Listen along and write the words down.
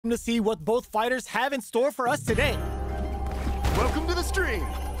To see what both fighters have in store for us today. Welcome to the stream.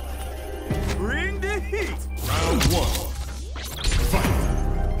 Bring the heat. Round one.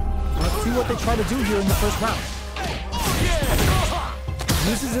 Fight. Let's see what they try to do here in the first round.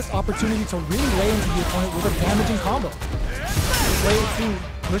 Uses this opportunity to really lay into the opponent with a damaging combo. Player 2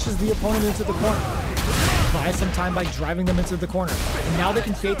 pushes the opponent into the corner. Buys some time by driving them into the corner. And now they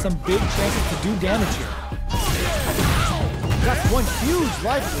can create some big chances to do damage here. That's one huge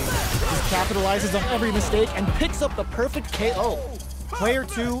life lead. He capitalizes on every mistake and picks up the perfect KO. Player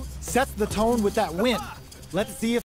 2 sets the tone with that win. Let's see if